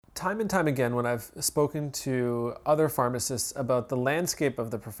time and time again, when I've spoken to other pharmacists about the landscape of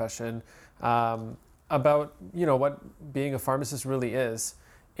the profession, about what being a pharmacist really is,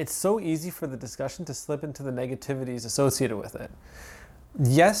 it's so easy for the discussion to slip into the negativities associated with it.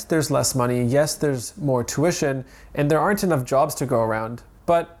 Yes, there's less money. Yes, there's more tuition, and there aren't enough jobs to go around.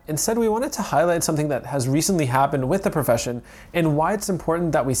 But instead, we wanted to highlight something that has recently happened with the profession and why it's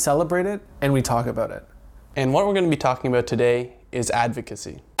important that we celebrate it and we talk about it. And what we're going to be talking about today is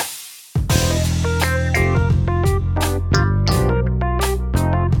advocacy.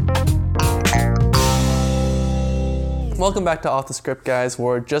 Welcome back to Off the Script, guys.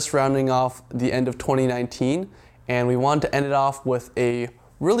 We're just rounding off the end of 2019, and we wanted to end it off with a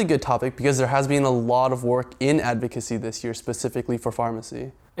really good topic because there has been a lot of work in advocacy this year, specifically for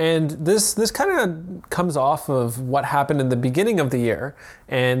pharmacy. And this kind of comes off of what happened in the beginning of the year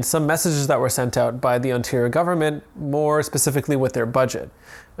and some messages that were sent out by the Ontario government, more specifically with their budget.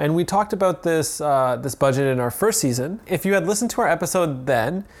 And we talked about this budget in our first season. If you had listened to our episode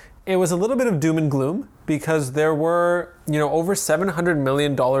then, it was a little bit of doom and gloom because there were, over $700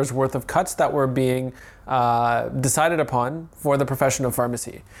 million worth of cuts that were being decided upon for the profession of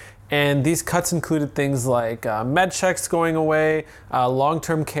pharmacy. And these cuts included things like med checks going away,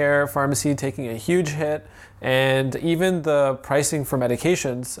 long-term care pharmacy taking a huge hit, and even the pricing for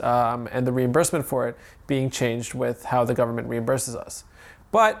medications and the reimbursement for it being changed with how the government reimburses us.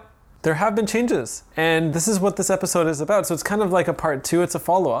 But there have been changes, and this is what this episode is about. So it's kind of like a part two, it's a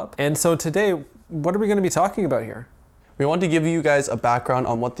follow-up. And so today, what are we going to be talking about here? We want to give you guys a background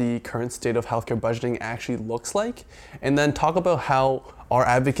on what the current state of healthcare budgeting actually looks like, and then talk about how our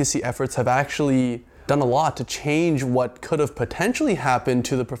advocacy efforts have actually done a lot to change what could have potentially happened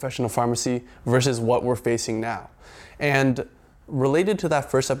to the profession of pharmacy versus what we're facing now. And related to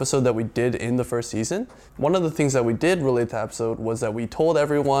that first episode that we did in the first season, one of the things that we did relate to that episode was that we told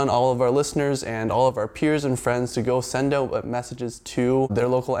everyone, all of our listeners and all of our peers and friends to go send out messages to their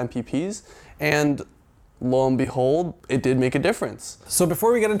local MPPs, and lo and behold, it did make a difference. So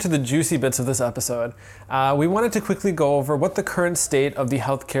before we get into the juicy bits of this episode, we wanted to quickly go over what the current state of the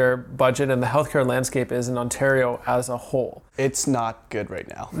healthcare budget and the healthcare landscape is in Ontario as a whole. It's not good right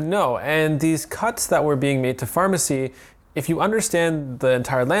now. No, and these cuts that were being made to pharmacy, if you understand the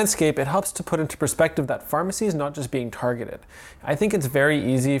entire landscape, it helps to put into perspective that pharmacy is not just being targeted. I think it's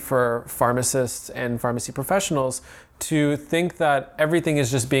very easy for pharmacists and pharmacy professionals to think that everything is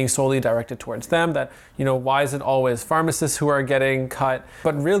just being solely directed towards them, that, why is it always pharmacists who are getting cut?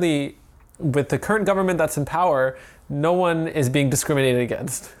 But really, with the current government that's in power, no one is being discriminated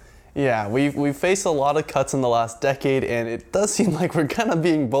against. Yeah, we've faced a lot of cuts in the last decade, and it does seem like we're kind of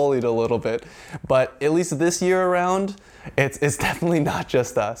being bullied a little bit. But at least this year around, it's definitely not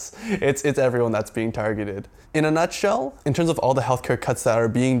just us. It's everyone that's being targeted. In a nutshell, in terms of all the healthcare cuts that are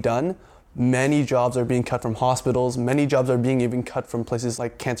being done, many jobs are being cut from hospitals, many jobs are being even cut from places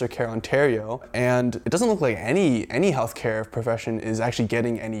like Cancer Care Ontario, and it doesn't look like any healthcare profession is actually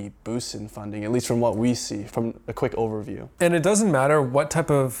getting any boosts in funding, at least from what we see from a quick overview. And it doesn't matter what type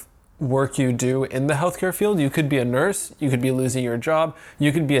of work you do in the healthcare field. You could be a nurse, you could be losing your job,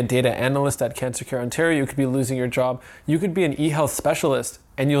 you could be a data analyst at Cancer Care Ontario, you could be losing your job, you could be an e-health specialist,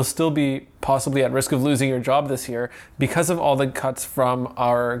 and you'll still be possibly at risk of losing your job this year because of all the cuts from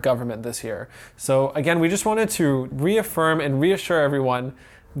our government this year. So again, we just wanted to reaffirm and reassure everyone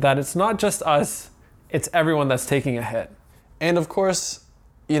that it's not just us, it's everyone that's taking a hit. And of course,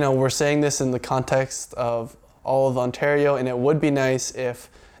 we're saying this in the context of all of Ontario, and it would be nice if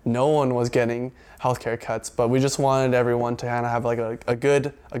no one was getting healthcare cuts, but we just wanted everyone to kind of have like a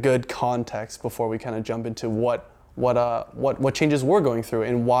good context before we kind of jump into what changes we're going through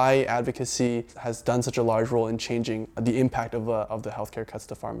and why advocacy has done such a large role in changing the impact of the healthcare cuts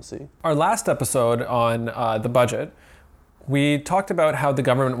to pharmacy. Our last episode on the budget, we talked about how the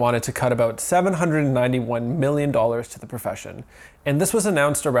government wanted to cut about $791 million to the profession, and this was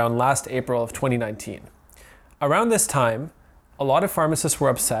announced around last April of 2019. Around this time, a lot of pharmacists were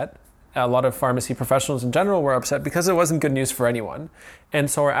upset. A lot of pharmacy professionals in general were upset because it wasn't good news for anyone.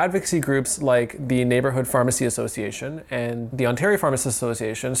 And so our advocacy groups like the Neighbourhood Pharmacy Association and the Ontario Pharmacists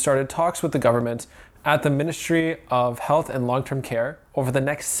Association started talks with the government at the Ministry of Health and Long-Term Care over the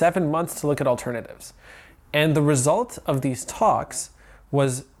next 7 months to look at alternatives. And the result of these talks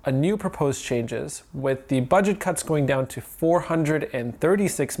was a new proposed changes with the budget cuts going down to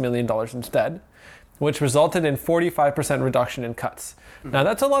 $436 million instead, which resulted in 45% reduction in cuts. Now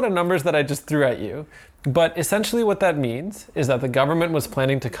that's a lot of numbers that I just threw at you, but essentially what that means is that the government was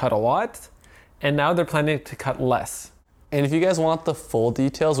planning to cut a lot, and now they're planning to cut less. And if you guys want the full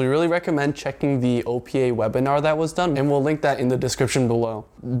details, we really recommend checking the OPA webinar that was done, and we'll link that in the description below.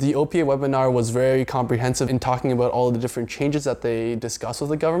 The OPA webinar was very comprehensive in talking about all of the different changes that they discussed with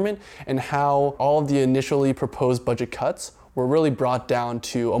the government and how all of the initially proposed budget cuts were really brought down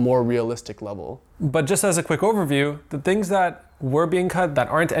to a more realistic level. But just as a quick overview, the things that were being cut that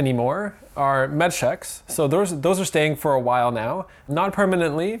aren't anymore are med checks. So those are staying for a while now, not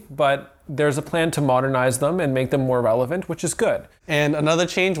permanently, but there's a plan to modernize them and make them more relevant, which is good. And another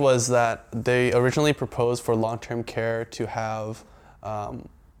change was that they originally proposed for long-term care to have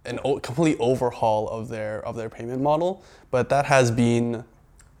complete overhaul of their payment model, but that has been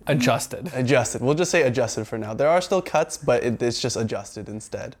Adjusted. We'll just say adjusted for now. There are still cuts, but it's just adjusted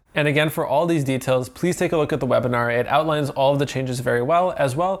instead. And again, for all these details, please take a look at the webinar. It outlines all of the changes very well.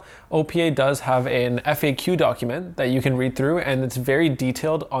 As well, OPA does have an FAQ document that you can read through, and it's very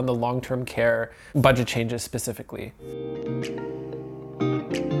detailed on the long-term care budget changes specifically.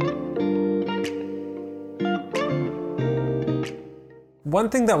 One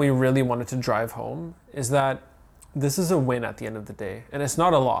thing that we really wanted to drive home is that this is a win at the end of the day, and it's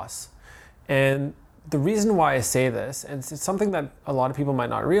not a loss. And the reason why I say this, and it's something that a lot of people might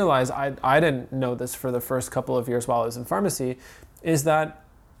not realize, I didn't know this for the first couple of years while I was in pharmacy, is that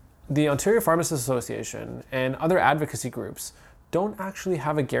the Ontario Pharmacists Association and other advocacy groups don't actually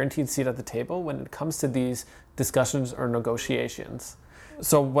have a guaranteed seat at the table when it comes to these discussions or negotiations.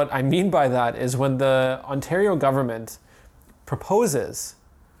 So what I mean by that is when the Ontario government proposes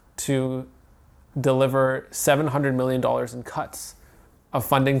to deliver $700 million in cuts of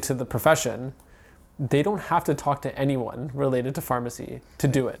funding to the profession, they don't have to talk to anyone related to pharmacy to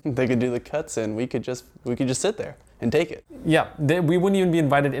do it. They could do the cuts and we could just sit there and take it. Yeah, we wouldn't even be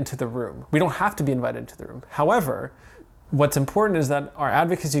invited into the room. We don't have to be invited into the room. However, what's important is that our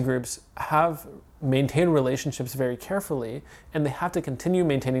advocacy groups have maintained relationships very carefully, and they have to continue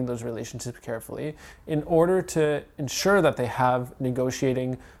maintaining those relationships carefully in order to ensure that they have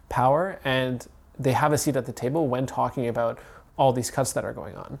negotiating power and they have a seat at the table when talking about all these cuts that are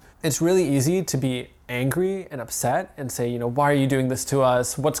going on. It's really easy to be angry and upset and say, why are you doing this to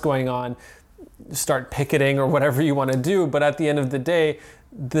us? What's going on? Start picketing or whatever you want to do. But at the end of the day,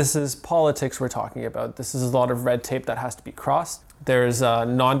 this is politics we're talking about. This is a lot of red tape that has to be crossed. There's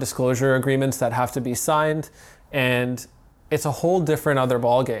non-disclosure agreements that have to be signed. And it's a whole different other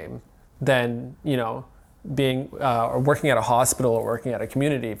ballgame than, being or working at a hospital or working at a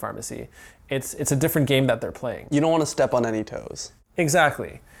community pharmacy. It's a different game that they're playing. You don't want to step on any toes.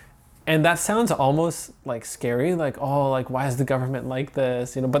 Exactly. And that sounds almost like scary, why is the government like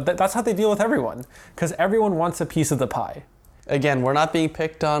this? But that's how they deal with everyone, because everyone wants a piece of the pie. Again, we're not being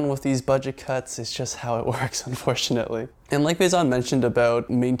picked on with these budget cuts. It's just how it works, unfortunately. And like Faison mentioned about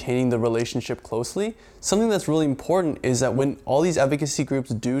maintaining the relationship closely, something that's really important is that when all these advocacy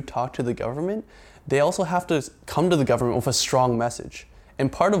groups do talk to the government, they also have to come to the government with a strong message.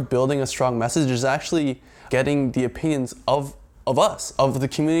 And part of building a strong message is actually getting the opinions of us, of the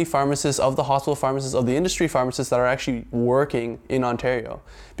community pharmacists, of the hospital pharmacists, of the industry pharmacists that are actually working in Ontario.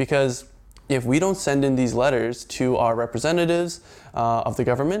 Because if we don't send in these letters to our representatives of the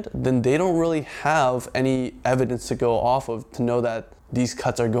government, then they don't really have any evidence to go off of to know that these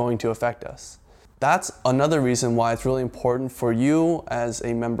cuts are going to affect us. That's another reason why it's really important for you as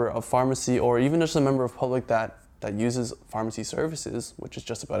a member of pharmacy or even just a member of public that uses pharmacy services, which is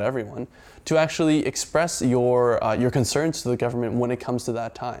just about everyone, to actually express your concerns to the government when it comes to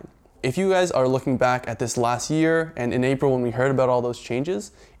that time. If you guys are looking back at this last year and in April when we heard about all those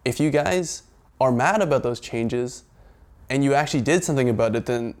changes, if you guys are mad about those changes and you actually did something about it,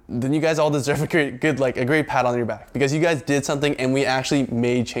 then you guys all deserve a great pat on your back, because you guys did something and we actually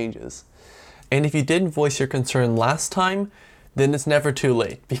made changes. And if you didn't voice your concern last time, then it's never too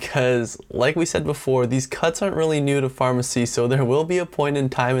late, because like we said before, these cuts aren't really new to pharmacy, so there will be a point in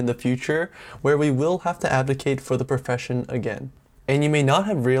time in the future where we will have to advocate for the profession again. And you may not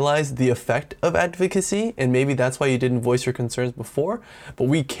have realized the effect of advocacy, and maybe that's why you didn't voice your concerns before, but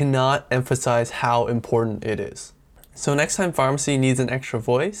we cannot emphasize how important it is. So next time pharmacy needs an extra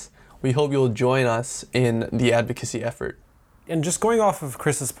voice, we hope you'll join us in the advocacy effort. And just going off of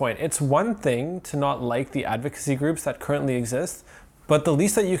Chris's point, it's one thing to not like the advocacy groups that currently exist, but the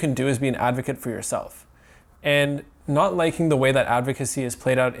least that you can do is be an advocate for yourself. And not liking the way that advocacy is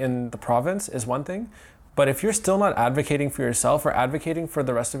played out in the province is one thing, but if you're still not advocating for yourself or advocating for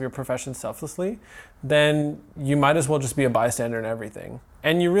the rest of your profession selflessly, then you might as well just be a bystander in everything.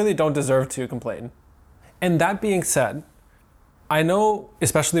 And you really don't deserve to complain. And that being said, I know,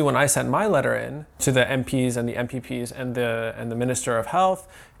 especially when I sent my letter in to the MPs and the MPPs and the Minister of Health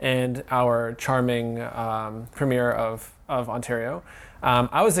and our charming Premier of Ontario,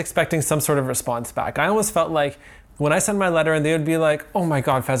 I was expecting some sort of response back. I almost felt like when I sent my letter in, they would be like, "Oh my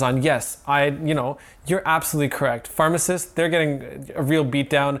God, Faizan, yes, you're absolutely correct. Pharmacists, they're getting a real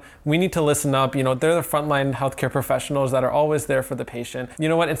beatdown. We need to listen up. They're the frontline healthcare professionals that are always there for the patient. You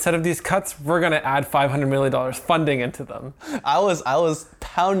know what? Instead of these cuts, we're going to add $500 million funding into them." I was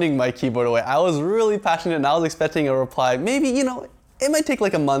pounding my keyboard away. I was really passionate, and I was expecting a reply. Maybe, it might take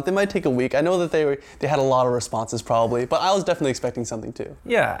like a month. It might take a week. I know that they had a lot of responses probably, but I was definitely expecting something too.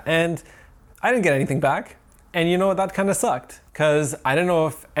 Yeah, and I didn't get anything back. And that kind of sucked because I didn't know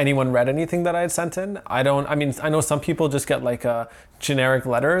if anyone read anything that I had sent in. I know some people just get like a generic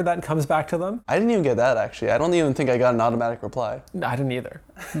letter that comes back to them. I didn't even get that actually. I don't even think I got an automatic reply. No, I didn't either.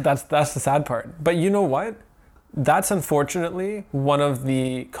 That's the sad part. But you know what? That's unfortunately one of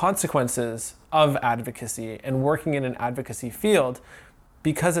the consequences of advocacy and working in an advocacy field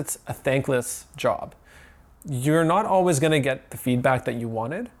because it's a thankless job. You're not always going to get the feedback that you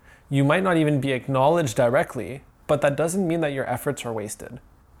wanted. You might not even be acknowledged directly, but that doesn't mean that your efforts are wasted.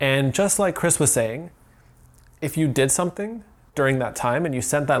 And just like Chris was saying, if you did something during that time and you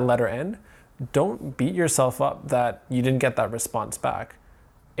sent that letter in, don't beat yourself up that you didn't get that response back.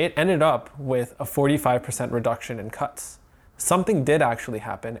 It ended up with a 45% reduction in cuts. Something did actually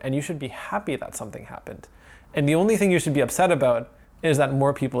happen, and you should be happy that something happened. And the only thing you should be upset about is that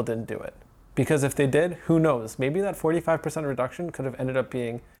more people didn't do it. Because if they did, who knows? Maybe that 45% reduction could have ended up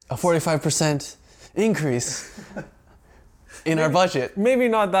being a 45% increase in our budget. Maybe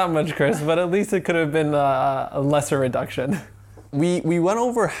not that much, Chris, but at least it could have been a lesser reduction. We went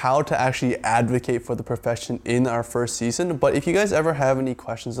over how to actually advocate for the profession in our first season, but if you guys ever have any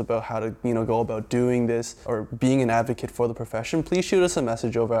questions about how to go about doing this or being an advocate for the profession, please shoot us a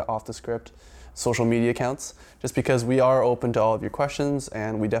message over at Off the Script social media accounts, just because we are open to all of your questions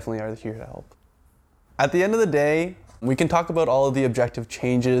and we definitely are here to help. At the end of the day, we can talk about all of the objective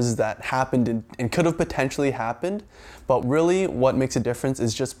changes that happened and could have potentially happened, but really what makes a difference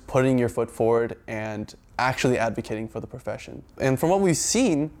is just putting your foot forward and actually advocating for the profession. And from what we've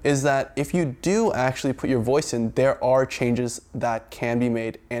seen is that if you do actually put your voice in, there are changes that can be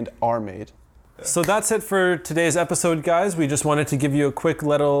made and are made. So that's it for today's episode, guys. We just wanted to give you a quick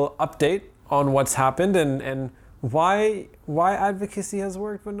little update on what's happened and why advocacy has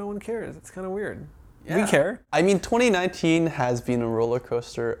worked but no one cares. It's kind of weird. Yeah. We care. 2019 has been a roller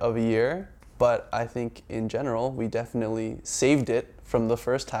coaster of a year, but I think in general we definitely saved it from the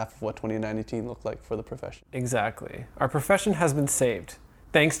first half of what 2019 looked like for the profession. Exactly. Our profession has been saved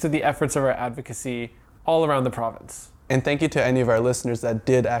thanks to the efforts of our advocacy all around the province. And thank you to any of our listeners that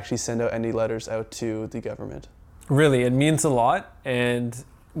did actually send out any letters out to the government. Really, it means a lot, and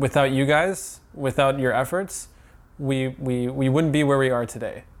without you guys, without your efforts, we wouldn't be where we are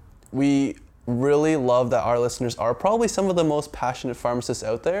today. We really love that our listeners are probably some of the most passionate pharmacists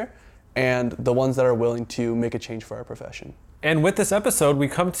out there and the ones that are willing to make a change for our profession. And with this episode, we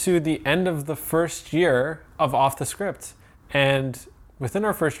come to the end of the first year of Off the Script. And within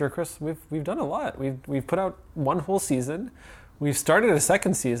our first year, Chris, we've done a lot. We've put out one whole season. We've started a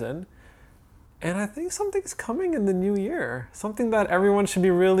second season. And I think something's coming in the new year. Something that everyone should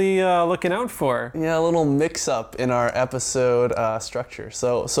be really looking out for. Yeah, a little mix-up in our episode structure.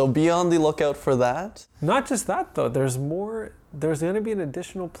 So be on the lookout for that. Not just that, though. There's more. There's going to be an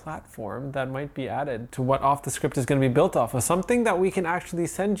additional platform that might be added to what Off the Script is going to be built off of. Something that we can actually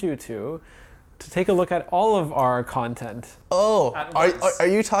send you to take a look at all of our content. Oh, are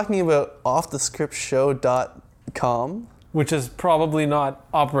you talking about offthescriptshow.com? Which is probably not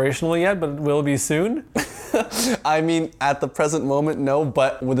operational yet, but will be soon. At the present moment, no,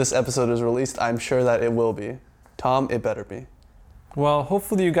 but when this episode is released, I'm sure that it will be. Tom, it better be. Well,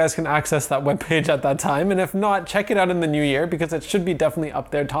 hopefully you guys can access that webpage at that time, and if not, check it out in the new year, because it should be definitely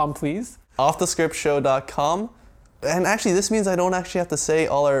up there. Tom, please. Offthescriptshow.com. And actually, this means I don't actually have to say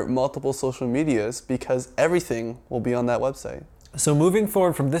all our multiple social medias, because everything will be on that website. So moving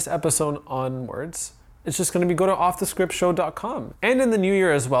forward from this episode onwards, it's just going to be go to offthescriptshow.com. And in the new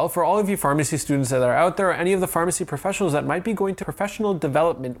year as well, for all of you pharmacy students that are out there, or any of the pharmacy professionals that might be going to Professional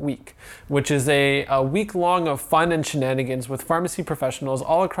Development Week, which is a week long of fun and shenanigans with pharmacy professionals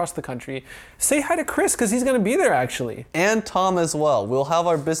all across the country, say hi to Chris, because he's going to be there actually. And Tom as well. We'll have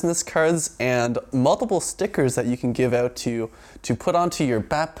our business cards and multiple stickers that you can give out to put onto your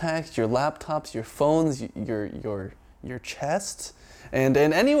backpacks, your laptops, your phones, your chest. And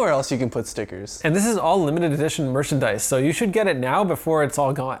anywhere else you can put stickers. And this is all limited edition merchandise, so you should get it now before it's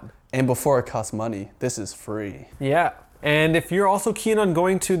all gone. And before it costs money. This is free. Yeah. And if you're also keen on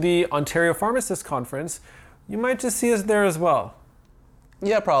going to the Ontario Pharmacists Conference, you might just see us there as well.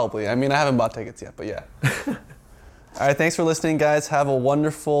 Yeah, probably. I mean, I haven't bought tickets yet, but yeah. All right, thanks for listening, guys. Have a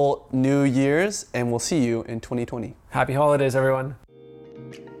wonderful New Year's, and we'll see you in 2020. Happy holidays, everyone.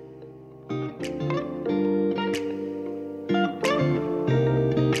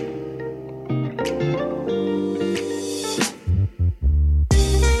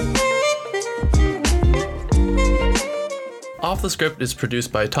 Off the Script is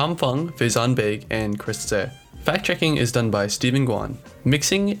produced by Tom Fung, Faizan Beg, and Chris Tse. Fact-checking is done by Stephen Guan.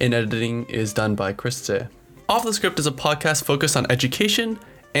 Mixing and editing is done by Chris Tse. Off the Script is a podcast focused on education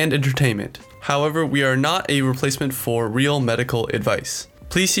and entertainment. However, we are not a replacement for real medical advice.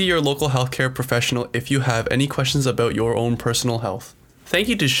 Please see your local healthcare professional if you have any questions about your own personal health. Thank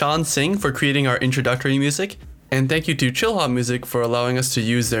you to Sean Singh for creating our introductory music, and thank you to Chill Hop Music for allowing us to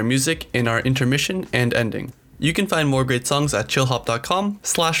use their music in our intermission and ending. You can find more great songs at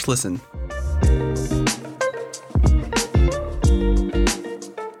chillhop.com/listen.